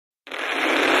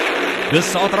Dis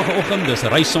Saterdagoggend, dis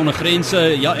Reis sonder grense.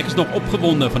 Ja, ek is nog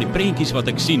opgewonde van die prentjies wat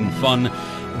ek sien van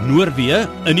Noorweë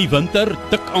in die winter,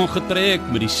 dik aangetrek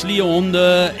met die sleehonde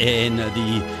en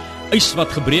die ys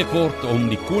wat gebreek word om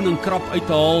die koningkrab uit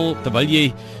te haal terwyl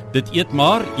jy dit eet,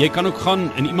 maar jy kan ook gaan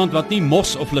en iemand wat nie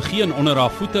mos of legeen onder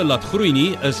haar voete laat groei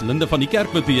nie, is Linde van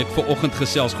Niekerk met wie ek vanoggend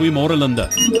gesels. Goeiemôre Linde.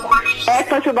 Ek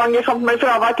was so bang jy gaan my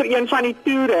vra watter een van die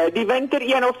toere, die winter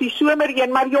een of die somer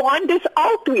een, maar Johan, dis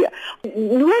al twee.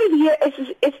 Noorweë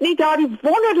is nie daar die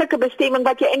wonderlike bestemming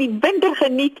wat jy in die winter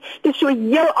geniet, dis so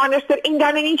heel anderster en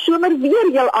dan in die somer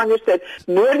weer heel anderster.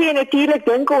 Noorweë natuurlik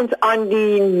dink ons aan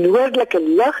die noordelike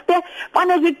ligte,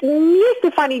 wanneer dit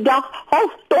meeste van die dag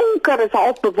half donker is,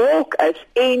 half bewolk is,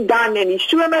 en dan in die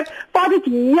somer, waar dit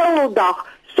heel dag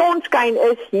sonskyn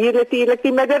is, hier natuurlik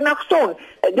die middernagson.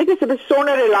 Dit is 'n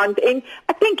besondere land en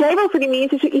ek dink jy wil vir die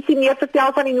mense so ietsie meer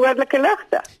vertel van die noordelike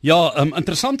ligte. Ja,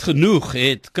 interessant genoeg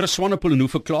het Chris Swanepoel, en hoe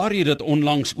verklaar jy dit,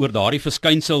 onlangs oor daardie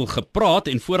verskynsel gepraat,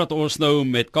 en voordat ons nou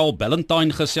met Carl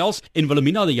Ballentine gesels en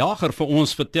Wiilemine de Jager vir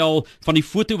ons vertel van die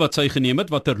foto wat sy geneem het,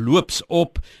 wat terloops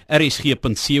op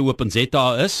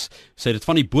rsg.co.za is. Sy het dit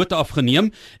van die boot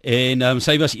afgeneem en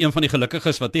sy was een van die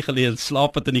gelukkiges wat nie geleë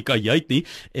slaap het in die kajuit nie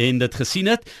en dit gesien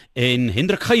het. En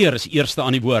Hendrik Geyer is eerste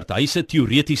aan die woord. Hy's 'n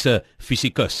teoretiese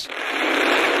fisikus.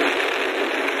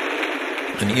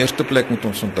 In die eerste plek moet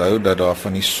ons onthou dat daar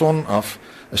van die son af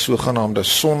 'n sogenaamde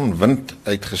sonwind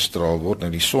uitgestraal word.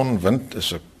 Nou die sonwind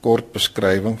is 'n kort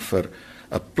beskrywing vir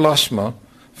 'n plasma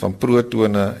van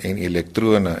protone en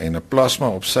elektrone, en 'n plasma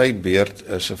op sy beurt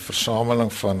is 'n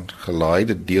versameling van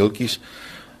gelaaide deeltjies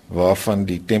waarvan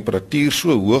die temperatuur so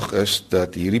hoog is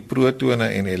dat hierdie protone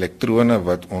en elektrone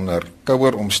wat onder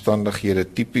kouer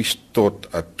omstandighede tipies tot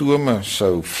atome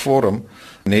sou vorm,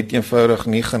 net eenvoudig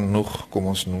nie genoeg, kom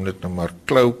ons noem dit nou maar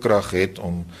klaukrag het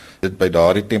om dit by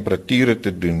daardie temperature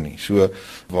te doen nie. So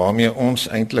waarmee ons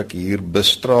eintlik hier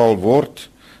bestraal word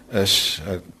is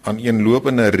 'n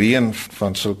aaneenlopende reën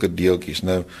van sulke deeltjies.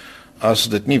 Nou as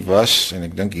dit nie was, en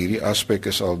ek dink hierdie aspek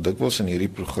is al dikwels in hierdie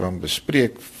program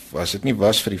bespreek, as dit nie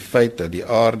was vir die feit dat die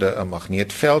aarde 'n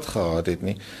magneetveld gehad het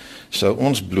nie, sou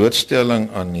ons blootstelling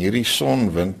aan hierdie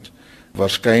sonwind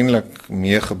waarskynlik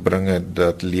meegebring het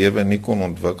dat lewe nie kon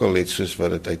ontwikkel het soos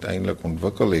wat dit uiteindelik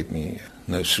ontwikkel het nie.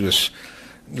 Nou soos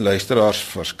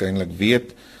luisteraars waarskynlik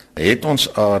weet, het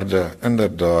ons aarde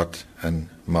inderdaad 'n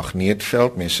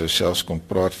magneetveld. Mens sou selfs kon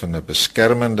praat van 'n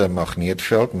beskermende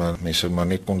magneetveld, maar mens sou maar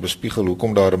net kon bespiegel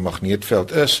hoekom daar 'n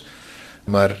magneetveld is.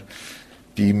 Maar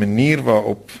die manier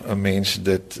waarop 'n mens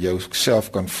dit jouself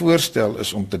kan voorstel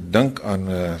is om te dink aan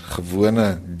 'n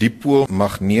gewone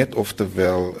dipoolmagneet,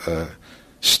 oftewel 'n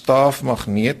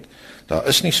staafmagneet. Daar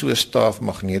is nie so 'n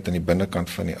staafmagneet aan die binnekant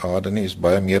van die aarde nie, is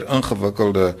baie meer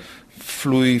ingewikkelde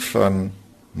vloei van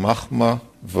magma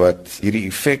wat hierdie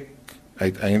effek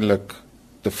uiteindelik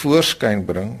tevoorskyn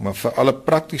bring, maar vir alle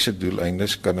praktiese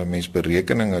doeleindes kan 'n mens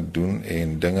berekeninge doen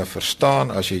en dinge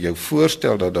verstaan as jy jou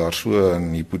voorstel dat daar so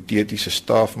 'n hipotetiese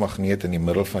staafmagneet in die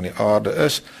middel van die aarde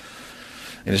is.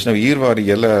 En dis nou hier waar die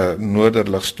hele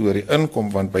noorderlig storie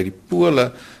inkom, want by die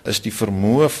pole is die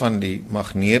vermoë van die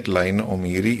magneetlyne om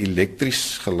hierdie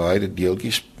elektries gelaaide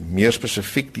deeltjies, meer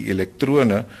spesifiek die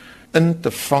elektrone, in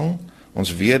te vang.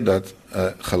 Ons weet dat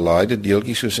 'n gelaaide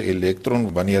deeltjie soos 'n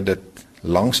elektron, wanneer dit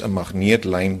langs 'n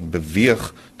magneetlyn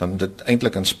beweeg, dan dit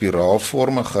eintlik 'n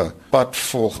spiraalvormige pad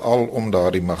volg al om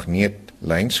daardie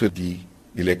magneetlyn, so die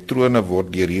elektrone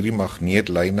word deur hierdie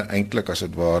magneetlyne eintlik as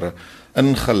dit ware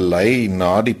ingelei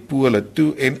na die pole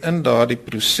toe, en in daardie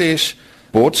proses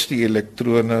bots die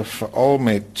elektrone veral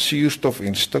met suurstof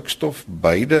en stikstof,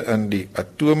 beide in die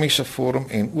atomiese vorm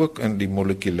en ook in die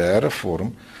molekulêre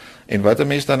vorm. En wat 'n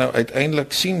mens dan nou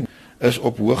uiteindelik sien is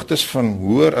op hoogtes van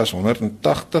hoër as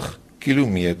 180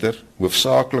 kilometer,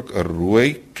 hoofsaaklik 'n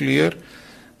rooi kleur.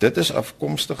 Dit is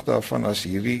afkomstig daarvan as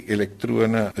hierdie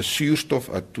elektrone 'n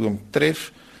suurstofatoom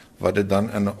tref, wat dit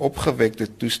dan in 'n opgewekte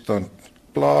toestand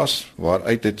plaas,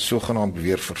 waaruit dit sogenaamd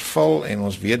weer verval, en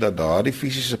ons weet dat daardie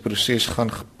fisiese proses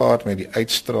gaan gepaard met die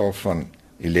uitstraal van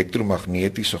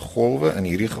elektromagnetiese golwe, in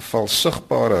hierdie geval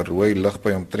sigbare rooi lig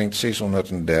by omtrent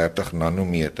 630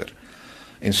 nanometer.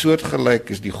 En soortgelyk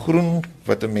is die groen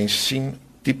wat 'n mens sien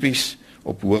tipies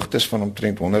op hoogtes van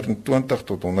omtrent 120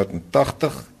 tot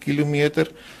 180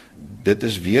 kilometer. Dit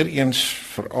is weer eens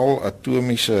veral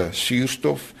atomiese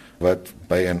suurstof wat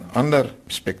by 'n ander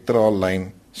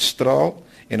spektraallyn straal,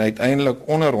 en uiteindelik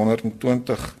onder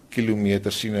 120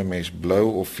 kilometer sien 'n mens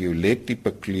blou of violet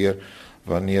tipe kleur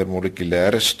wanneer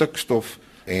molekulêre stikstof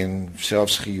en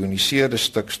selfs geioniseerde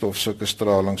stikstof sulke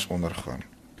stralings ondergaan.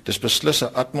 Dit is beslis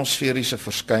 'n atmosferiese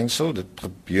verskynsel, dit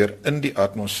gebeur in die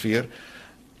atmosfeer.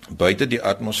 Buite die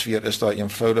atmosfeer is daar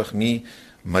eenvoudig nie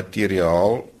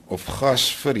materiaal of gas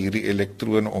vir hierdie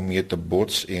elektrone om mee te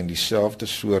bots en dieselfde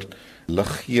soort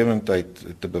liggewendheid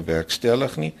te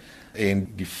bewerkstellig nie. En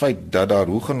die feit dat daar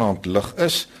hoegenaamd lig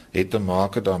is, het te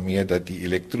maak daarmee dat die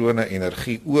elektrone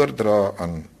energie oordra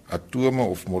aan atome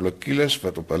of molekules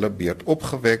wat op hulle beurt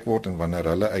opgewek word en wanneer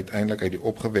hulle uiteindelik uit die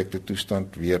opgewekte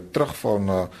toestand weer terugval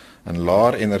na 'n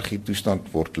laer energie toestand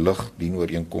word lig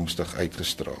dienooreenkomstig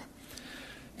uitgestraal.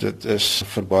 Dit is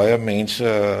vir baie mense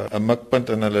 'n mikpunt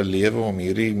in hulle lewe om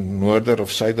hierdie noorder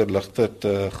of suiderligte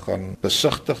te gaan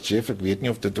besigtig. Jeff, ek weet nie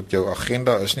of dit op jou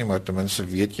agenda is nie, maar ten minste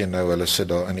weet jy nou hulle sit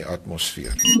daar in die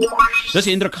atmosfeer. Dis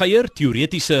Hendrik Geyer,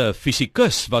 teoretiese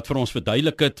fisikus wat vir ons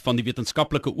verduidelik het van die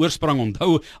wetenskaplike oorsprong.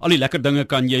 Onthou, al die lekker dinge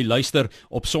kan jy luister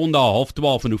op Sondag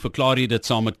 12:30 en hoe verklaar jy dit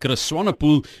saam met Chris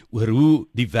Swanepoel oor hoe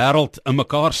die wêreld in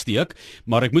mekaar steek.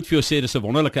 Maar ek moet vir jou sê dis 'n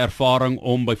wonderlike ervaring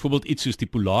om byvoorbeeld iets soos die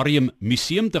Polarium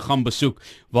Museum te gaan besoek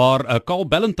waar Carl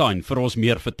Ballentine vir ons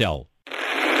meer vertel.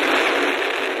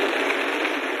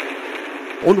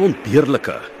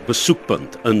 Onontbeerlike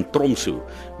besoekpunt in Tromso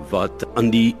wat aan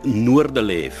die noorde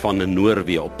lê van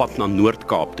Noorweë op pad na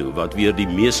Noord-Kaap toe, wat weer die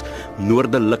mees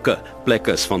noordelike plek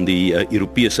is van die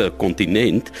Europese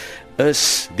kontinent,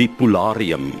 is die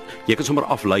Polarium. Jy kan sommer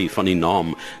aflei van die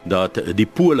naam dat die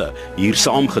pole hier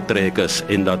saamgetrek is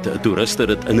en dat toeriste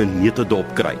dit in 'n neutedop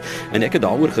kry. En ek het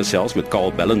daaroor gesels met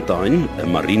Carl Ballentine,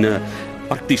 'n marine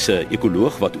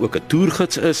Arktiese-ekoloog wat ook 'n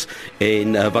toergids is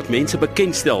en wat mense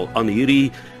bekendstel aan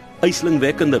hierdie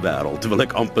yslingwekkende wêreld, wil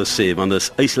ek amper sê, want dit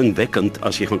is yslingwekkend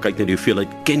as jy gaan kyk na die hoeveelheid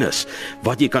kennis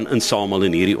wat jy kan insamel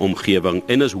in hierdie omgewing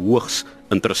en is hoogs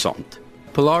interessant.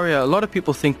 Polaria, a lot of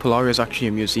people think Polaria is actually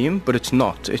a museum, but it's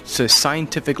not. It's a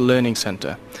scientific learning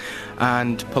center.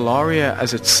 And Polaria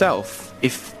as itself,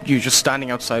 if you're just standing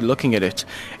outside looking at it,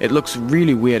 it looks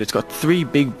really weird. It's got 3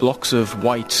 big blocks of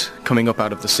white coming up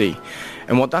out of the sea.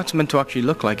 And what that's meant to actually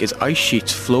look like is ice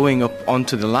sheets flowing up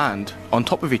onto the land on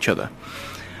top of each other.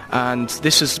 And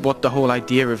this is what the whole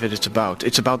idea of it is about.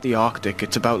 It's about the Arctic.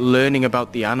 It's about learning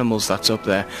about the animals that's up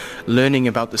there, learning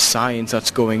about the science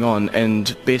that's going on,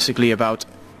 and basically about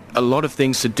a lot of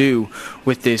things to do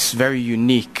with this very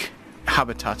unique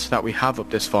habitat that we have up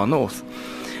this far north.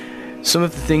 Some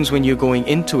of the things when you're going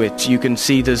into it, you can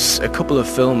see there's a couple of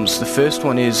films. The first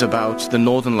one is about the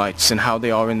northern lights and how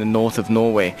they are in the north of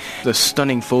Norway. The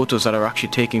stunning photos that are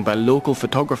actually taken by local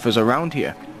photographers around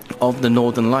here of the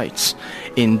northern lights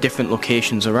in different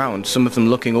locations around, some of them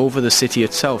looking over the city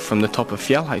itself from the top of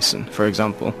Fjellheisen, for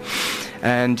example.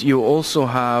 And you also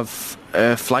have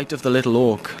a flight of the little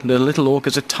auk. The little auk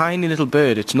is a tiny little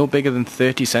bird. It's no bigger than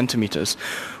 30 centimeters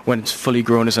when it's fully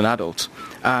grown as an adult,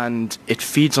 and it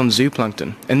feeds on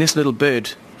zooplankton. And this little bird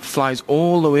flies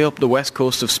all the way up the west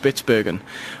coast of Spitsbergen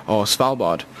or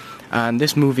Svalbard. And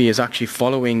this movie is actually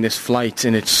following this flight,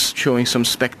 and it's showing some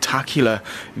spectacular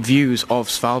views of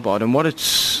Svalbard. And what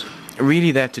it's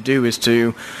really there to do is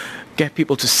to get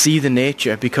people to see the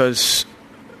nature, because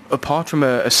apart from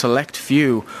a select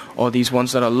few, or these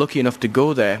ones that are lucky enough to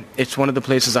go there, it's one of the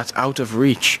places that's out of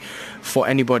reach for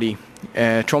anybody.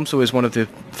 Tromso is one of the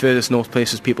furthest north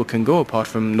places people can go, apart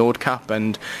from Nordkapp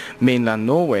and mainland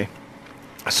Norway.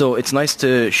 So it's nice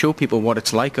to show people what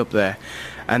it's like up there.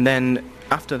 And then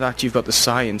after that, you've got the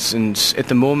science, and at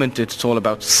the moment it's all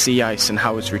about sea ice and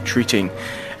how it's retreating,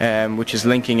 which is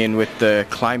linking in with the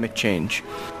climate change.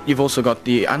 You've also got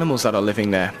the animals that are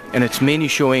living there, and it's mainly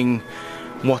showing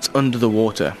what's under the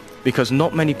water, because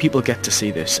not many people get to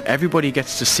see this. Everybody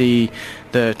gets to see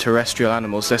the terrestrial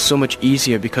animals. They're so much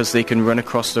easier because they can run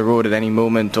across the road at any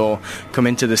moment or come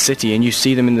into the city, and you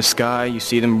see them in the sky, you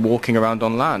see them walking around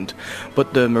on land.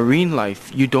 But the marine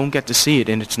life, you don't get to see it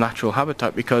in its natural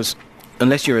habitat, because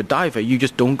unless you're a diver, you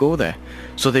just don't go there.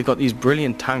 So they've got these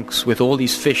brilliant tanks with all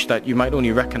these fish that you might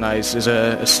only recognize as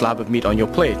a slab of meat on your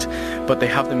plate, but they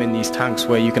have them in these tanks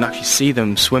where you can actually see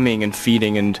them swimming and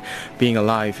feeding and being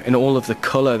alive, and all of the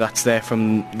colour that's there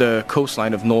from the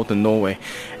coastline of northern Norway.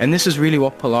 And this is really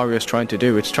what Polaria is trying to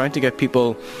do. It's trying to get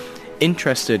people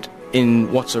interested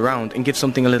in what's around and give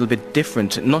something a little bit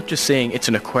different, not just saying it's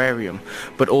an aquarium,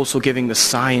 but also giving the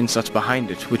science that's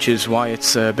behind it, which is why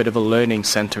it's a bit of a learning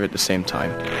centre at the same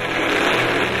time.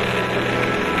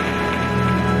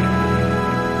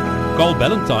 Carl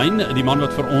Ballentine, die man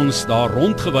wat vir ons daar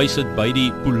rondgewys het by die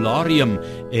Polarium,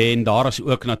 en daar is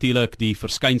ook natuurlik die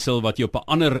verskynsel wat jy op 'n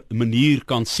ander manier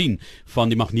kan sien van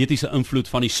die magnetiese invloed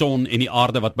van die son en die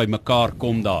aarde wat by mekaar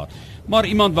kom daar. Maar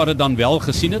iemand wat dit dan wel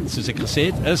gesien het, soos ek gesê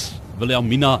het, is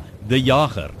Wiilemine de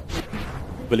Jager.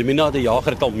 Wiilemine de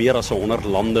Jager het al meer as 100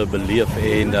 lande beleef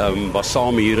en was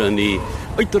saam hier in die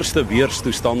uiterste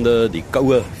weerstoestande, die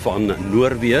koue van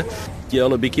Noorweë. Het jy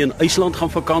al 'n bietjie in IJsland gaan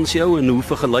vakansie hou en hoe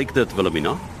vergelyk dit,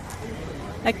 Wiilemine?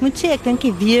 Ek moet sê, ek dink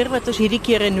die weer wat ons hierdie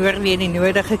keer in Noorweë die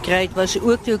nodig gekry het, was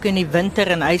ook toe ek in die winter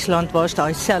in IJsland was,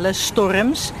 daai selfe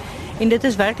storms. En dit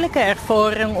is werklik 'n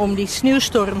ervaring om die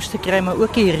sneeustorms te kry, maar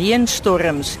ook die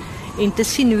reënstorms en te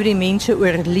sien hoe die mense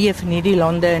oorleef in hierdie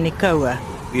lande in die koue.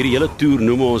 Hierdie hele toer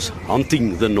noem ons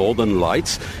Hunting the Northern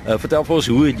Lights. Vertel vir ons,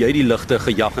 hoe het jy die ligte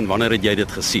gejag en wanneer het jy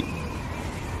dit gesien?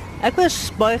 Ek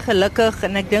was baie gelukkig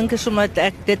en ek dink is omdat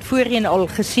ek dit voorheen al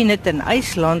gesien het in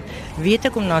IJsland, weet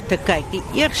ek om na te kyk. Die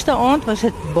eerste aand was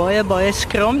dit baie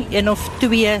skram, 1 of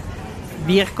 2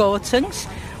 weerkaatsings,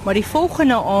 maar die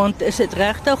volgende aand is dit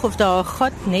regtig of daar 'n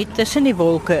gat net tussen die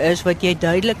wolke is wat jy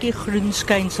duidelik die groen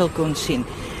skynsel kon sien.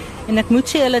 En ek moet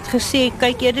sê, hulle het gesê,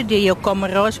 kyk eerder deur jou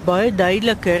kamera's, baie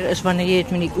duideliker is wanneer jy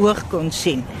dit met die oog kon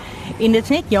sien. En dit is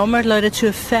net jammer dat dit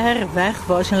so ver weg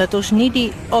was en dat ons nie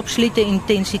die absolute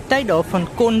intensiteit daarvan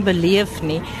kon beleef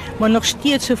nie, maar nog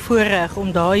steeds 'n voorreg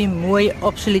om daai mooi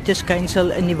absolute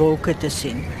skynsel in die wolke te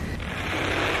sien.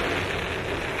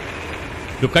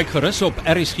 Jy kyk gerus op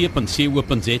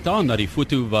rsg.co.za na die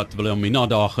foto wat Wiilemine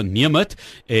daar geneem het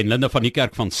en Linde van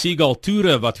Niekerk van Seagull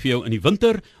Toere wat vir jou in die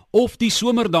winter of die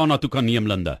somer daarna toe kan neem,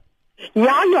 Linde.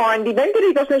 Ja, in die winter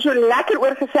het ons nou so lekker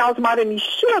oorgesels, maar in die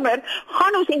somer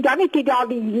gaan ons en dan het jy daar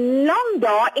die lang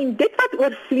dae en dit wat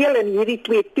oorvleuel in hierdie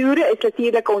 2 toere is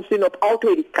natuurlik ons doen op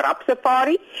altyd die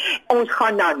krabsafari. Ons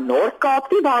gaan na Noord-Kaap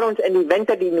toe waar ons in die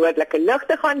winter die noordelike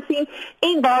ligte gaan sien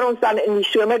en waar ons dan in die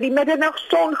somer die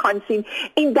middernagson gaan sien.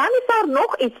 En dan is daar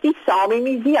nog iets, die Sami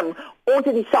Museum. Ons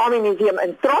het die Sami Museum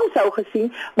in Tromso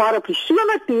gesien, maar op die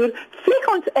somertoer vlieg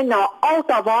ons in na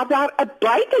Alta waar daar 'n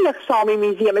buitelug Sami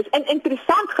Museum is. En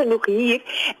interessant genoeg hier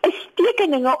is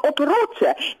tekeninge op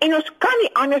rotse. En ons kan nie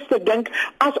anders te dink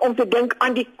as om te dink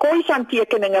aan die Khoisan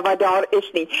tekeninge wat daar is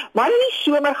nie. Maar in die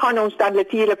somer gaan ons dan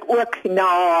natuurlik ook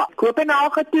na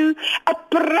Kopenhagen toe, 'n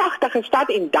pragtige stad,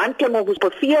 en dan klim ons op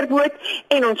 'n veerboot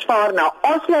en ons vaar na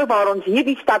Oslo waar ons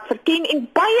hierdie stad verken en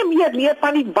baie meer leer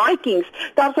van die Vikings.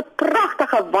 Daar's 'n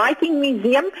pragtige Viking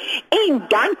museum en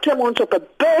dan klim ons op 'n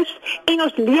bus en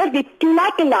ons leer die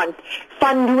platteland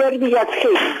van Noorweë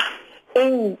ken.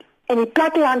 En in die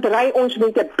platteland ry ons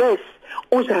met 'n bus.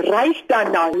 Ons reis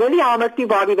dan na Lillehammer toe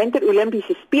waar die Winter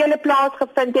Olimpiese Spele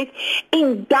plaasgevind het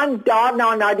en dan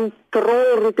daarna na die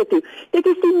Krolroete toe. Dit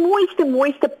is die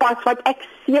mooiste pas wat ek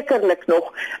sekerlik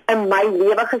nog in my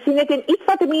lewe gesien het en iets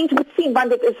wat 'n mens moet sien want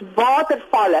dit is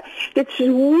watervalle. Dit is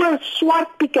hoë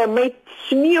swart pieke met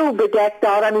sneeu bedek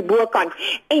daar aan die bokant.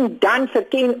 En dan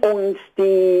verken ons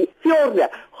die fjorde,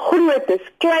 grootes,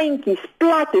 kleintjies,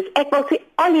 plattes. Ek wil sê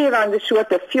allerlei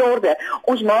soorte fjorde.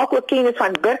 Ons maak ook kennis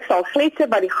van Birksdal gletser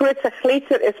wat die grootste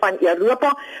gletser is van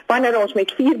Europa wanneer ons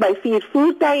met 4x4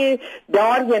 voertuie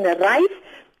daarheen reis.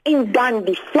 En dan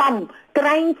die vlam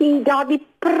treintjie, daar die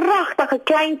pragtige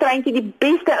klein treintjie, die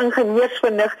beste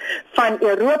ingenieursvindig van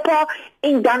Europa.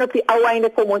 En dan op die ou einde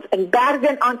kom ons in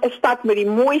Bergen aan, 'n stad met die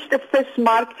mooiste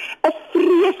vismark, 'n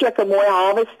vreeslike mooi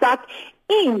hawe stad.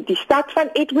 En die stad van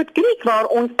Edward Creek waar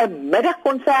ons 'n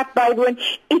middagkonsert bywoon,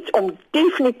 iets om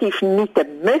definitief nie te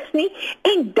mis nie.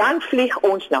 En dan vlieg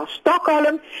ons na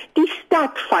Stockholm, die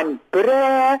stad van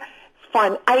brûe,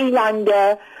 van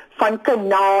eilande, van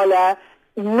kanale,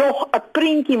 nog 'n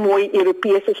prentjie mooi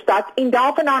Europese stad en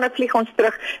daarvandaan vlieg ons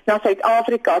terug na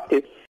Suid-Afrika toe.